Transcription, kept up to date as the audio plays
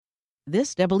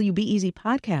This WBEZ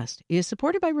podcast is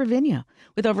supported by Ravinia,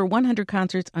 with over 100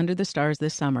 concerts under the stars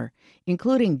this summer,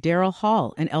 including Daryl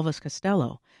Hall and Elvis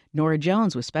Costello, Norah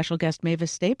Jones with special guest Mavis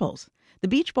Staples, The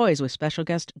Beach Boys with special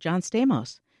guest John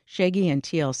Stamos, Shaggy and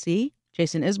TLC,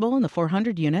 Jason Isbell and the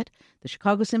 400 Unit, the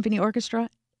Chicago Symphony Orchestra,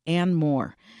 and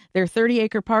more. Their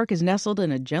 30-acre park is nestled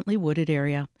in a gently wooded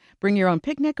area. Bring your own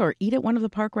picnic or eat at one of the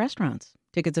park restaurants.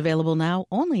 Tickets available now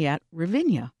only at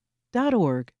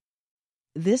ravinia.org.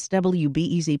 This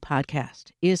WBEZ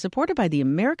podcast is supported by the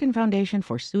American Foundation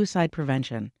for Suicide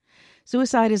Prevention.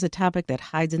 Suicide is a topic that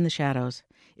hides in the shadows.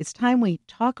 It's time we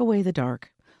talk away the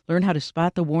dark, learn how to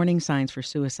spot the warning signs for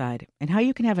suicide, and how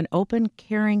you can have an open,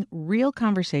 caring, real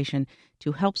conversation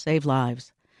to help save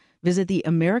lives. Visit the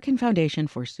American Foundation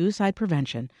for Suicide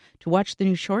Prevention to watch the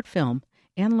new short film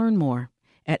and learn more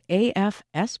at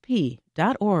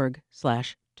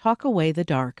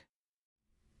afsp.org/talkawaythedark.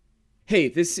 Hey,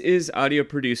 this is audio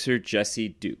producer Jesse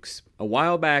Dukes. A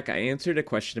while back, I answered a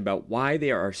question about why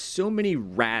there are so many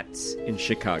rats in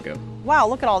Chicago. Wow,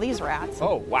 look at all these rats.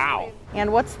 Oh, wow.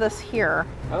 And what's this here?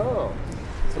 Oh,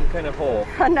 some kind of hole.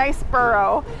 A nice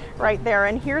burrow right there.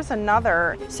 And here's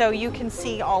another. So you can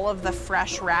see all of the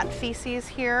fresh rat feces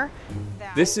here.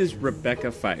 This is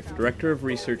Rebecca Fife, Director of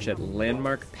Research at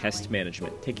Landmark Pest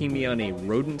Management, taking me on a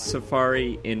rodent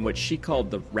safari in what she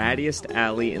called the rattiest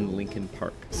alley in Lincoln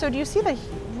Park. So do you see the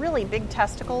really big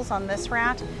testicles on this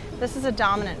rat? This is a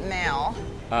dominant male.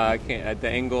 I can't, at the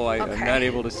angle, I'm not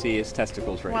able to see his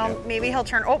testicles right now. Well, maybe he'll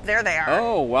turn, oh, there they are.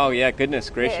 Oh, wow, yeah, goodness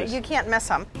gracious. You can't miss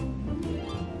them.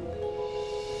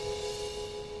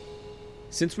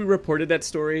 Since we reported that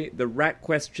story, the rat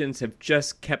questions have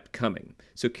just kept coming.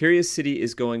 So Curious City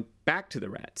is going back to the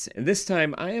rats, and this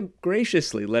time I am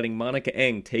graciously letting Monica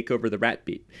Eng take over the rat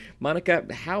beat. Monica,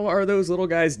 how are those little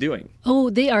guys doing? Oh,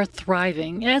 they are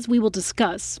thriving, as we will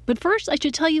discuss. But first, I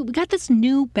should tell you, we got this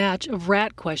new batch of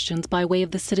rat questions by way of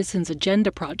the Citizens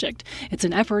Agenda Project. It's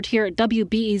an effort here at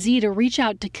WBEZ to reach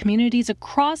out to communities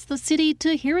across the city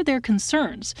to hear their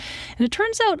concerns. And it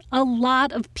turns out a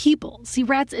lot of people see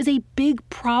rats as a big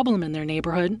problem in their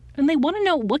neighborhood, and they want to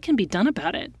know what can be done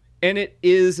about it. And it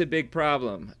is a big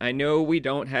problem. I know we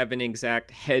don't have an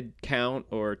exact head count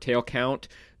or tail count,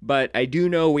 but I do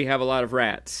know we have a lot of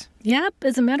rats. Yep,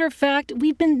 as a matter of fact,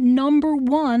 we've been number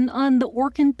 1 on the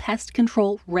Orkin Pest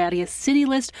Control Rattiest City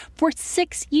list for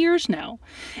 6 years now.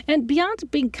 And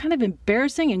beyond being kind of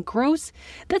embarrassing and gross,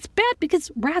 that's bad because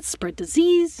rats spread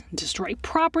disease, destroy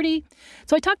property.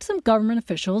 So I talked to some government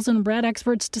officials and rat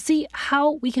experts to see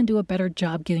how we can do a better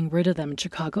job getting rid of them in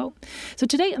Chicago. So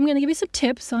today I'm going to give you some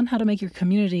tips on how to make your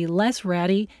community less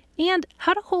ratty and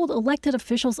how to hold elected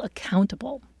officials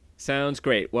accountable. Sounds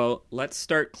great. Well, let's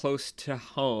start close to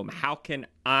home. How can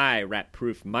I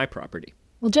rat-proof my property?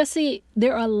 Well, Jesse,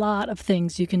 there are a lot of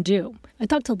things you can do. I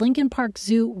talked to Lincoln Park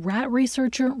Zoo rat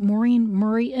researcher Maureen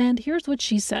Murray, and here's what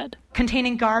she said.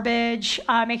 Containing garbage,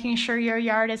 making sure your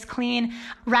yard is clean.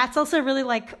 Rats also really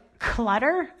like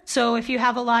clutter. So if you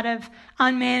have a lot of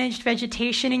unmanaged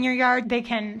vegetation in your yard, they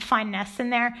can find nests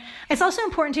in there. It's also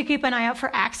important to keep an eye out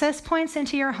for access points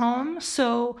into your home.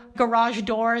 So garage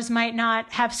doors might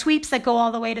not have sweeps that go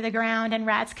all the way to the ground and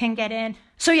rats can get in.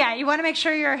 So yeah, you want to make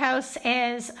sure your house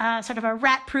is sort of a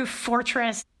rat-proof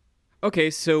fortress.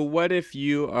 Okay, so what if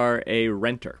you are a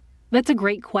renter? That's a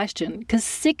great question, because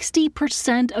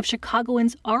 60% of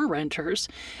Chicagoans are renters.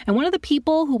 And one of the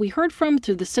people who we heard from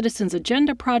through the Citizens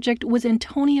Agenda Project was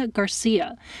Antonia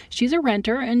Garcia. She's a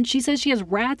renter, and she says she has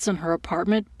rats in her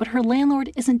apartment, but her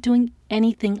landlord isn't doing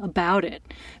anything about it.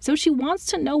 So she wants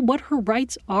to know what her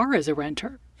rights are as a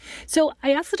renter. So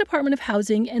I asked the Department of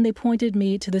Housing, and they pointed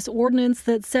me to this ordinance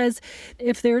that says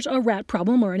if there's a rat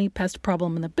problem or any pest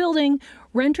problem in the building,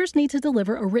 renters need to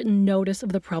deliver a written notice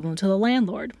of the problem to the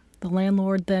landlord. The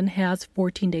landlord then has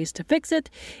 14 days to fix it.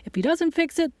 If he doesn't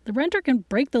fix it, the renter can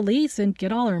break the lease and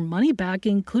get all her money back,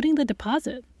 including the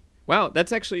deposit. Wow,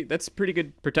 that's pretty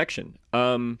good protection.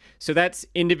 So that's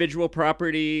individual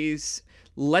properties.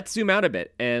 Let's zoom out a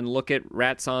bit and look at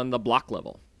rats on the block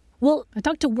level. Well, I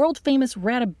talked to world-famous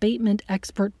rat abatement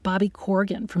expert Bobby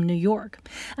Corrigan from New York.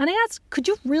 And I asked, could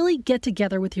you really get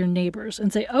together with your neighbors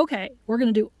and say, okay, we're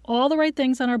going to do all the right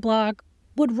things on our block?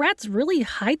 Would rats really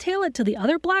hightail it to the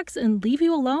other blocks and leave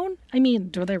you alone? I mean,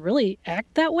 do they really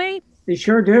act that way? They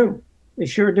sure do. They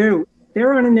sure do.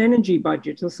 They're on an energy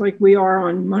budget, just like we are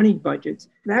on money budgets.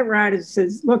 That rat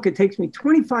says, look, it takes me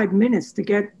 25 minutes to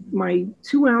get my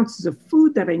 2 ounces of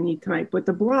food that I need tonight. But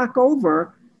the block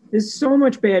over, there's so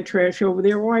much bad trash over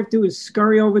there. All I have to do is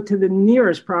scurry over to the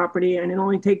nearest property, and it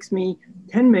only takes me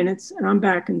 10 minutes, and I'm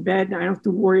back in bed. And I don't have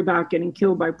to worry about getting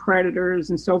killed by predators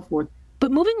and so forth.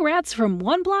 But moving rats from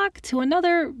one block to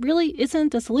another really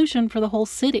isn't a solution for the whole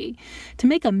city. To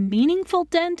make a meaningful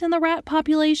dent in the rat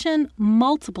population,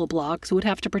 multiple blocks would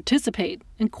have to participate.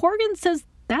 And Corrigan says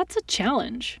that's a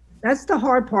challenge. That's the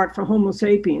hard part for Homo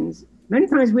sapiens. Many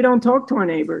times we don't talk to our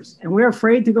neighbors, and we're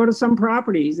afraid to go to some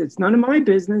properties. It's none of my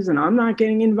business, and I'm not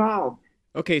getting involved.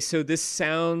 Okay, so this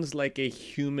sounds like a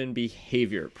human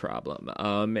behavior problem.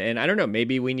 And I don't know,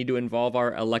 maybe we need to involve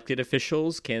our elected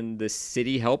officials. Can the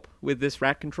city help with this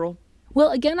rat control?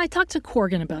 Well, again, I talked to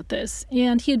Corrigan about this,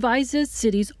 and he advises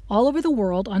cities all over the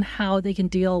world on how they can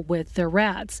deal with their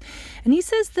rats. And he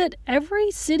says that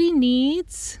every city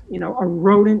needs, a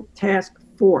rodent task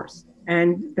force.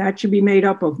 And that should be made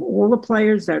up of all the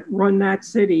players that run that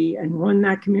city and run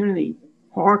that community.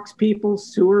 Parks people,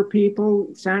 sewer people,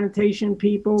 sanitation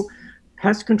people,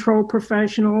 pest control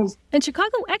professionals. And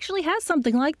Chicago actually has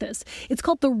something like this. It's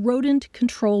called the Rodent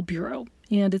Control Bureau,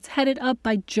 and it's headed up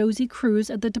by Josie Cruz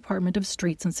at the Department of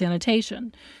Streets and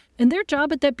Sanitation. And their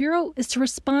job at that bureau is to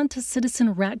respond to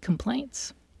citizen rat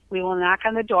complaints. We will knock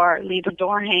on the door, leave a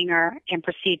door hanger, and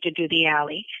proceed to do the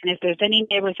alley. And if there's any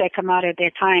neighbors that come out at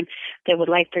their time that would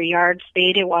like their yard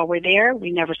spaded while we're there,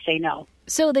 we never say no.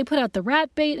 So they put out the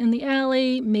rat bait in the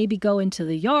alley, maybe go into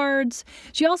the yards.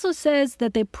 She also says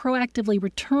that they proactively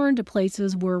return to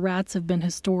places where rats have been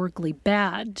historically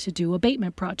bad to do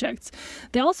abatement projects.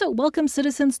 They also welcome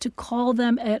citizens to call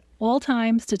them at all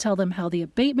times to tell them how the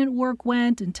abatement work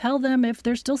went and tell them if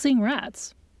they're still seeing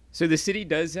rats. So the city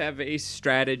does have a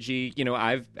strategy.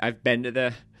 I've been to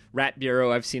the Rat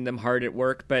Bureau. I've seen them hard at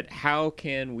work. But how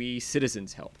can we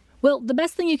citizens help? Well, the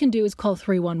best thing you can do is call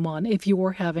 311 if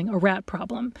you're having a rat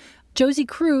problem. Josie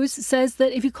Cruz says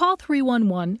that if you call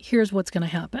 311, here's what's going to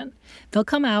happen. They'll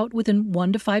come out within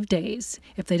 1 to 5 days.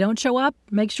 If they don't show up,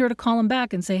 make sure to call them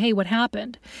back and say, hey, what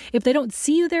happened? If they don't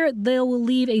see you there, they'll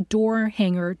leave a door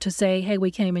hanger to say, hey,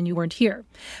 we came and you weren't here.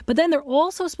 But then they're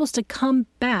also supposed to come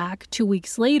back 2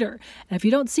 weeks later. And if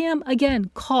you don't see them, again,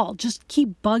 call. Just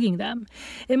keep bugging them.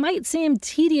 It might seem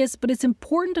tedious, but it's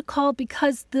important to call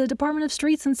because the Department of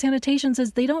Streets and Sanitation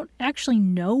says they don't actually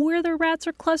know where their rats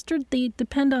are clustered. They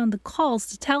depend on the calls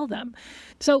to tell them.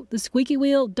 So the squeaky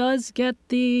wheel does get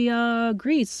the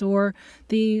grease or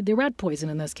the rat poison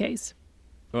in this case.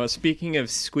 Well, speaking of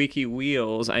squeaky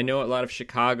wheels, I know a lot of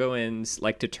Chicagoans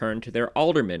like to turn to their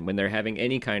aldermen when they're having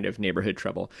any kind of neighborhood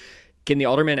trouble. Can the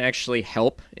aldermen actually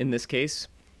help in this case?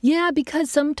 Yeah, because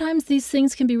sometimes these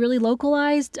things can be really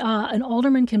localized. An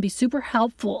alderman can be super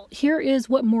helpful. Here is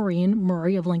what Maureen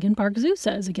Murray of Lincoln Park Zoo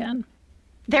says again.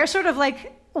 They're sort of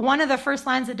like one of the first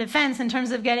lines of defense in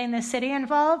terms of getting the city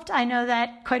involved. I know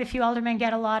that quite a few aldermen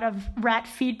get a lot of rat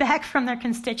feedback from their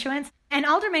constituents. And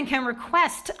aldermen can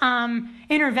request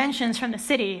interventions from the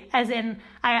city, as in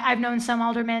I've known some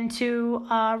aldermen to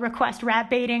request rat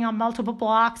baiting on multiple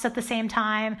blocks at the same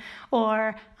time,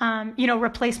 or,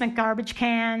 replacement garbage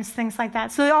cans, things like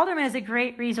that. So the alderman is a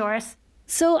great resource.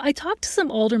 So I talked to some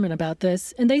aldermen about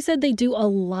this, and they said they do a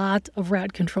lot of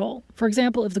rat control. For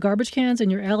example, if the garbage cans in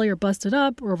your alley are busted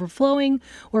up or overflowing,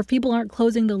 or if people aren't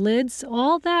closing the lids,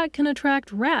 all that can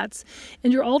attract rats.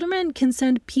 And your alderman can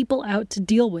send people out to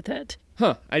deal with it.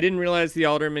 Huh, I didn't realize the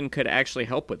alderman could actually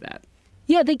help with that.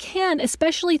 Yeah, they can,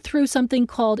 especially through something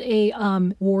called a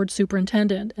ward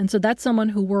superintendent. And so that's someone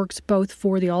who works both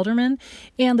for the alderman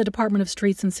and the Department of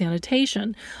Streets and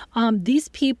Sanitation. These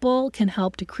people can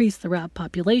help decrease the rat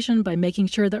population by making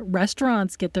sure that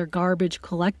restaurants get their garbage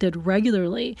collected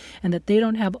regularly and that they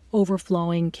don't have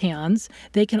overflowing cans.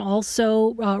 They can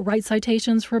also write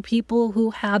citations for people who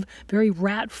have very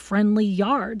rat-friendly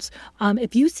yards.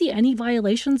 If you see any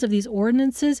violations of these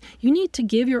ordinances, you need to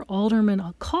give your alderman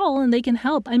a call and they can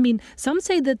help. I mean, some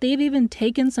say that they've even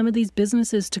taken some of these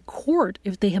businesses to court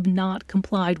if they have not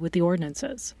complied with the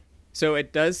ordinances. So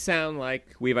it does sound like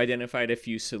we've identified a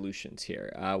few solutions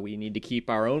here. We need to keep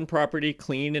our own property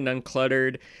clean and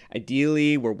uncluttered.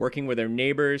 Ideally, we're working with our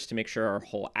neighbors to make sure our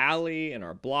whole alley and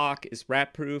our block is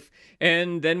rat-proof.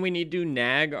 And then we need to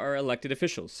nag our elected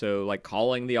officials. So like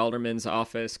calling the alderman's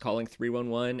office, calling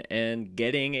 311, and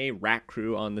getting a rat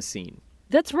crew on the scene.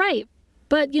 That's right.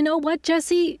 But you know what,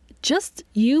 Jesse? Just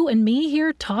you and me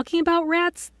here talking about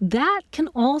rats, that can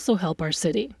also help our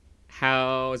city.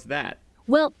 How's that?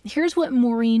 Well, here's what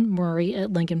Maureen Murray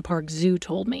at Lincoln Park Zoo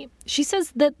told me. She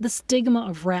says that the stigma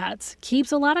of rats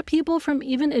keeps a lot of people from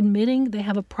even admitting they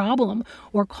have a problem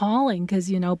or calling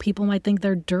because, people might think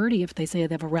they're dirty if they say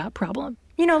they have a rat problem.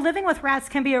 Living with rats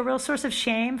can be a real source of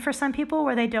shame for some people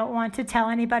where they don't want to tell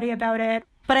anybody about it.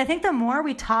 But I think the more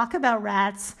we talk about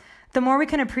rats, the more we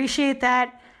can appreciate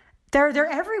that they're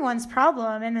everyone's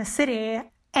problem in the city.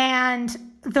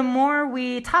 And the more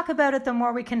we talk about it, the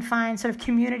more we can find sort of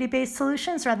community-based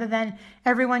solutions rather than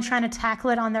everyone trying to tackle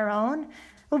it on their own. It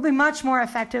will be much more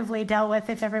effectively dealt with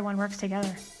if everyone works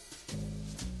together.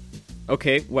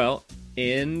 Okay, well,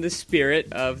 in the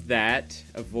spirit of that,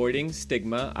 avoiding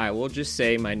stigma, I will just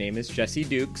say my name is Jesse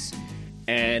Dukes,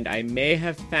 and I may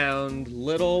have found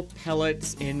little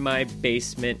pellets in my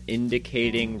basement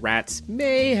indicating rats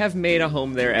may have made a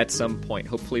home there at some point,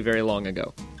 hopefully very long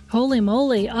ago. Holy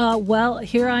moly. Well,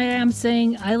 here I am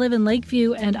saying I live in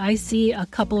Lakeview and I see a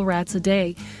couple rats a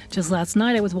day. Just last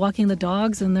night I was walking the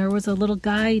dogs and there was a little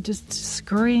guy just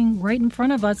scurrying right in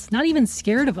front of us, not even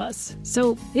scared of us.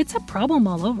 So it's a problem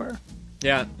all over.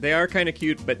 Yeah, they are kind of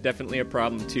cute, but definitely a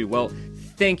problem too. Well,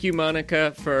 thank you,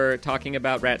 Monica, for talking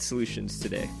about rat solutions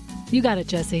today. You got it,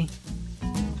 Jesse.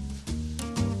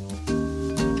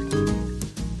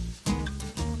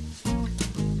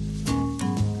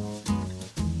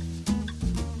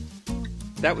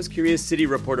 That was Curious City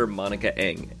reporter Monica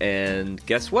Eng. And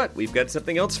guess what? We've got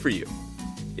something else for you.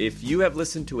 If you have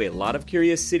listened to a lot of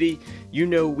Curious City, you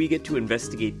know we get to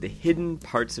investigate the hidden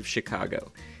parts of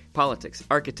Chicago. Politics,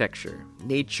 architecture,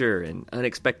 nature, and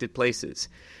unexpected places.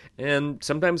 And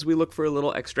sometimes we look for a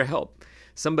little extra help.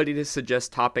 Somebody to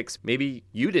suggest topics maybe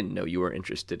you didn't know you were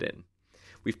interested in.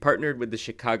 We've partnered with the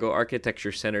Chicago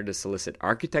Architecture Center to solicit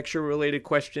architecture-related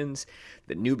questions,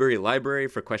 the Newberry Library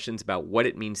for questions about what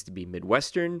it means to be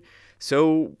Midwestern.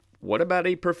 So what about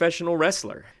a professional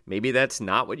wrestler? Maybe that's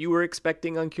not what you were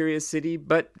expecting on Curious City,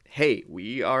 but hey,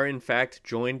 we are in fact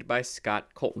joined by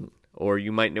Scott Colton, or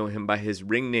you might know him by his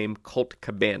ring name Colt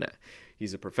Cabana.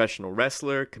 He's a professional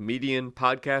wrestler, comedian,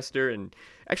 podcaster, and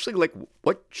actually,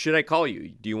 what should I call you?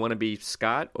 Do you want to be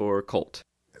Scott or Colt?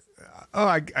 Oh,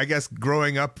 I guess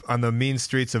growing up on the mean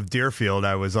streets of Deerfield,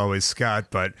 I was always Scott.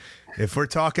 But if we're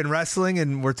talking wrestling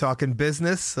and we're talking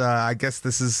business, I guess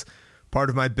this is part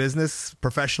of my business.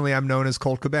 Professionally, I'm known as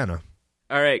Colt Cabana.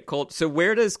 All right, Colt. So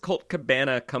where does Colt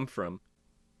Cabana come from?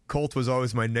 Colt was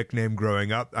always my nickname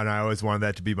growing up, and I always wanted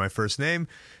that to be my first name.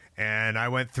 And I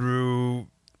went through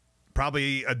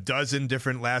probably a dozen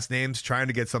different last names trying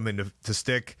to get something to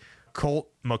stick. Colt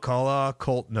McCullough,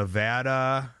 Colt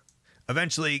Nevada.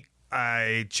 Eventually,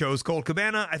 I chose Colt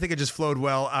Cabana. I think it just flowed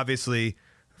well, obviously,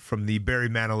 from the Barry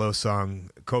Manilow song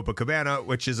Copacabana,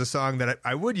 which is a song that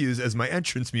I would use as my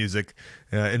entrance music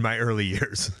in my early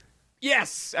years.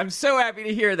 Yes, I'm so happy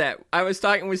to hear that. I was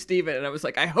talking with Steven, and I was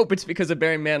like, I hope it's because of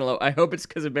Barry Manilow. I hope it's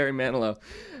because of Barry Manilow.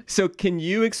 So can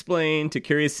you explain to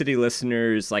Curious City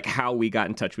listeners how we got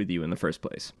in touch with you in the first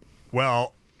place?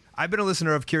 Well, I've been a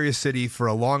listener of Curious City for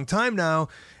a long time now,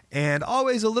 and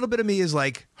always a little bit of me is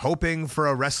hoping for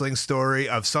a wrestling story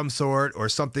of some sort or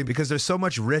something, because there's so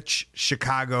much rich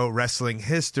Chicago wrestling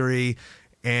history,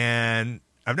 and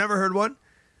I've never heard one,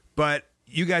 but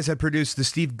you guys had produced the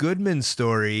Steve Goodman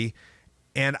story,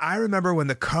 and I remember when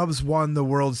the Cubs won the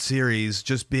World Series,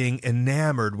 just being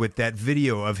enamored with that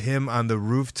video of him on the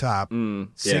rooftop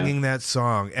singing that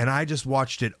song, and I just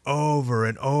watched it over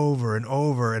and over and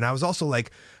over, and I was also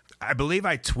I believe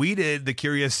I tweeted the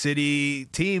Curious City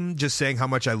team just saying how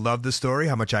much I loved the story,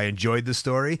 how much I enjoyed the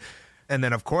story. And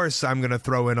then, of course, I'm going to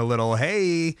throw in a little,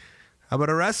 hey, how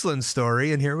about a wrestling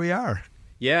story? And here we are.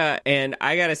 Yeah, and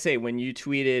I got to say, when you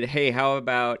tweeted, hey, how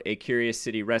about a Curious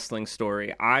City wrestling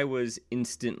story, I was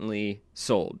instantly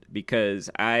sold,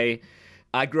 because I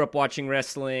grew up watching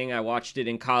wrestling. I watched it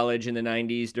in college in the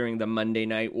 90s during the Monday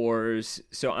Night Wars.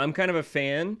 So I'm kind of a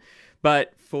fan.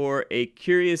 But for a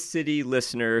Curious City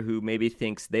listener who maybe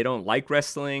thinks they don't like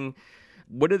wrestling,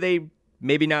 what do they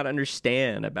maybe not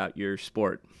understand about your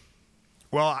sport?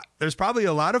 Well, there's probably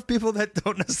a lot of people that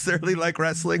don't necessarily like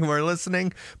wrestling who are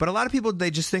listening, but a lot of people,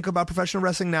 they just think about professional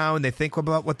wrestling now, and they think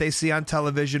about what they see on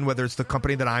television, whether it's the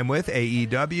company that I'm with,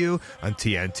 AEW, on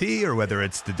TNT, or whether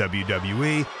it's the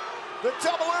WWE. The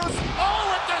double is,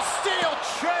 with the steel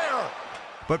chair!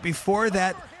 But before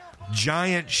that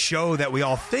giant show that we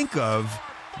all think of,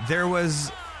 there was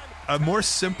a more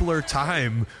simpler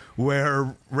time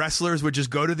where wrestlers would just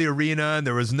go to the arena and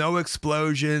there was no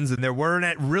explosions and there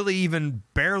weren't really even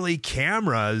barely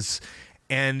cameras.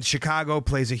 And Chicago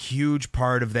plays a huge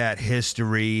part of that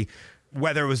history,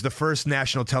 whether it was the first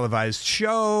national televised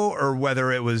show or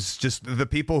whether it was just the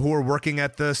people who were working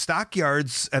at the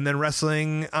stockyards and then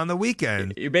wrestling on the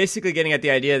weekend. You're basically getting at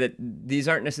the idea that these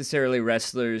aren't necessarily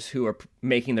wrestlers who are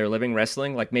making their living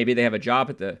wrestling. Maybe they have a job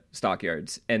at the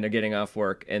stockyards and they're getting off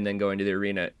work and then going to the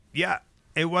arena. Yeah,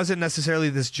 it wasn't necessarily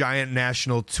this giant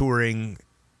national touring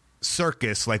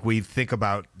circus like we think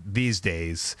about these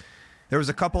days. There was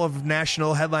a couple of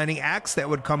national headlining acts that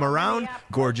would come around.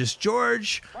 Gorgeous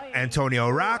George, Antonio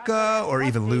Rocca, or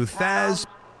even Lou Thez.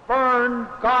 Fern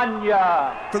Gagne.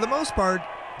 For the most part,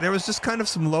 there was just kind of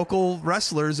some local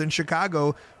wrestlers in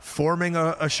Chicago forming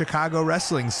a Chicago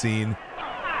wrestling scene.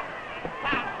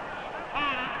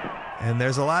 And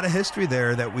there's a lot of history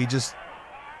there that we just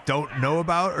don't know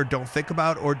about or don't think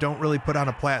about or don't really put on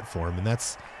a platform. And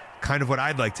that's kind of what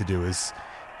I'd like to do is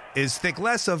think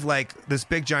less of like this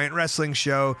big giant wrestling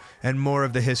show and more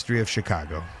of the history of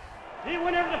Chicago. The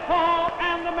winner of the fall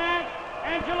and the match,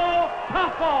 Angelo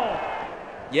Campo.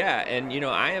 Yeah, and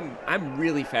I'm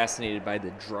really fascinated by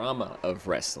the drama of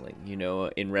wrestling.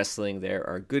 In wrestling there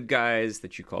are good guys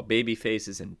that you call baby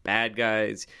faces and bad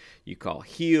guys you call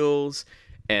heels.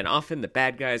 And often the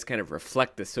bad guys kind of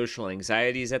reflect the social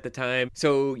anxieties at the time.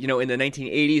 So, in the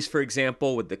 1980s, for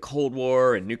example, with the Cold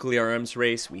War and nuclear arms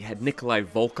race, we had Nikolai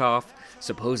Volkov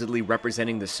supposedly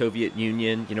representing the Soviet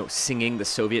Union, singing the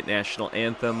Soviet national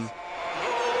anthem.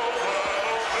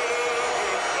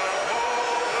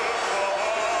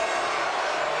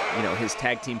 His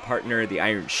tag team partner, the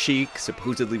Iron Sheik,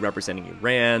 supposedly representing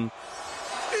Iran.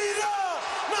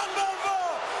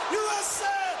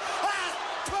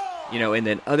 And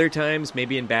then other times,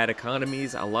 maybe in bad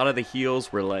economies, a lot of the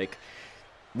heels were like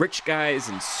rich guys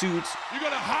in suits. You're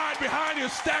gonna hide behind your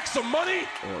stacks of money?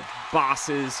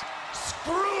 Bosses.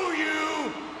 Screw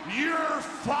you! You're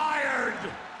fired!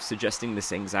 Suggesting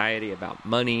this anxiety about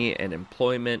money and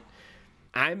employment.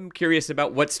 I'm curious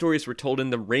about what stories were told in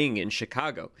the ring in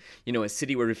Chicago, a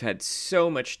city where we've had so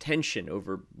much tension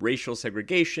over racial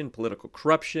segregation, political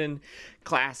corruption,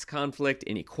 class conflict,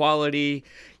 inequality.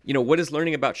 What does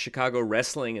learning about Chicago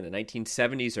wrestling in the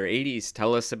 1970s or 80s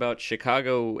tell us about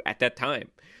Chicago at that time?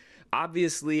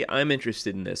 Obviously, I'm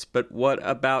interested in this, but what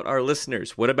about our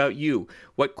listeners? What about you?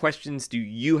 What questions do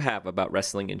you have about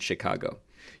wrestling in Chicago?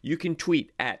 You can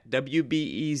tweet at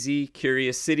WBEZ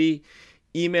Curious City.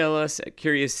 Email us at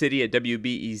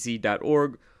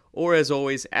curiouscity@wbez.org, or as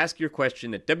always, ask your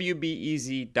question at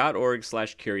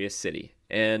wbez.org/curiouscity.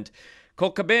 And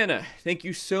Colt Cabana, thank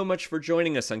you so much for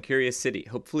joining us on Curious City.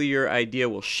 Hopefully your idea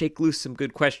will shake loose some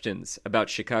good questions about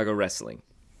Chicago wrestling.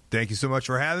 Thank you so much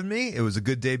for having me. It was a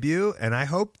good debut, and I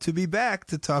hope to be back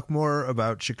to talk more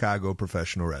about Chicago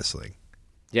professional wrestling.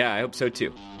 Yeah, I hope so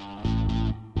too.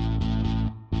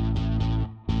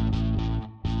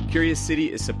 Curious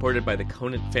City is supported by the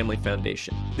Conant Family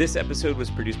Foundation. This episode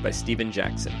was produced by Stephen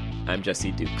Jackson. I'm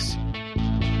Jesse Dukes.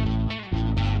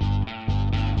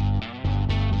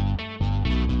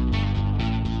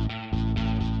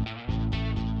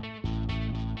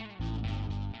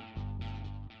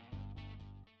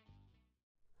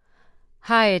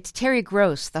 Hi, it's Terry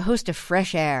Gross, the host of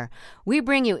Fresh Air. We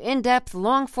bring you in-depth,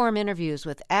 long-form interviews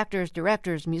with actors,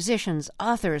 directors, musicians,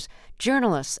 authors,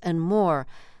 journalists, and more.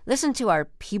 Listen to our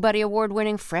Peabody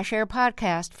Award-winning Fresh Air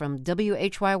podcast from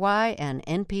WHYY and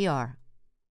NPR.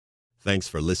 Thanks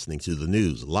for listening to the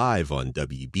news live on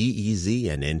WBEZ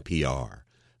and NPR.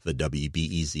 The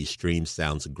WBEZ stream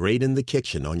sounds great in the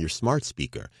kitchen on your smart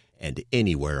speaker and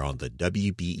anywhere on the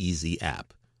WBEZ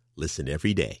app. Listen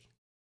every day.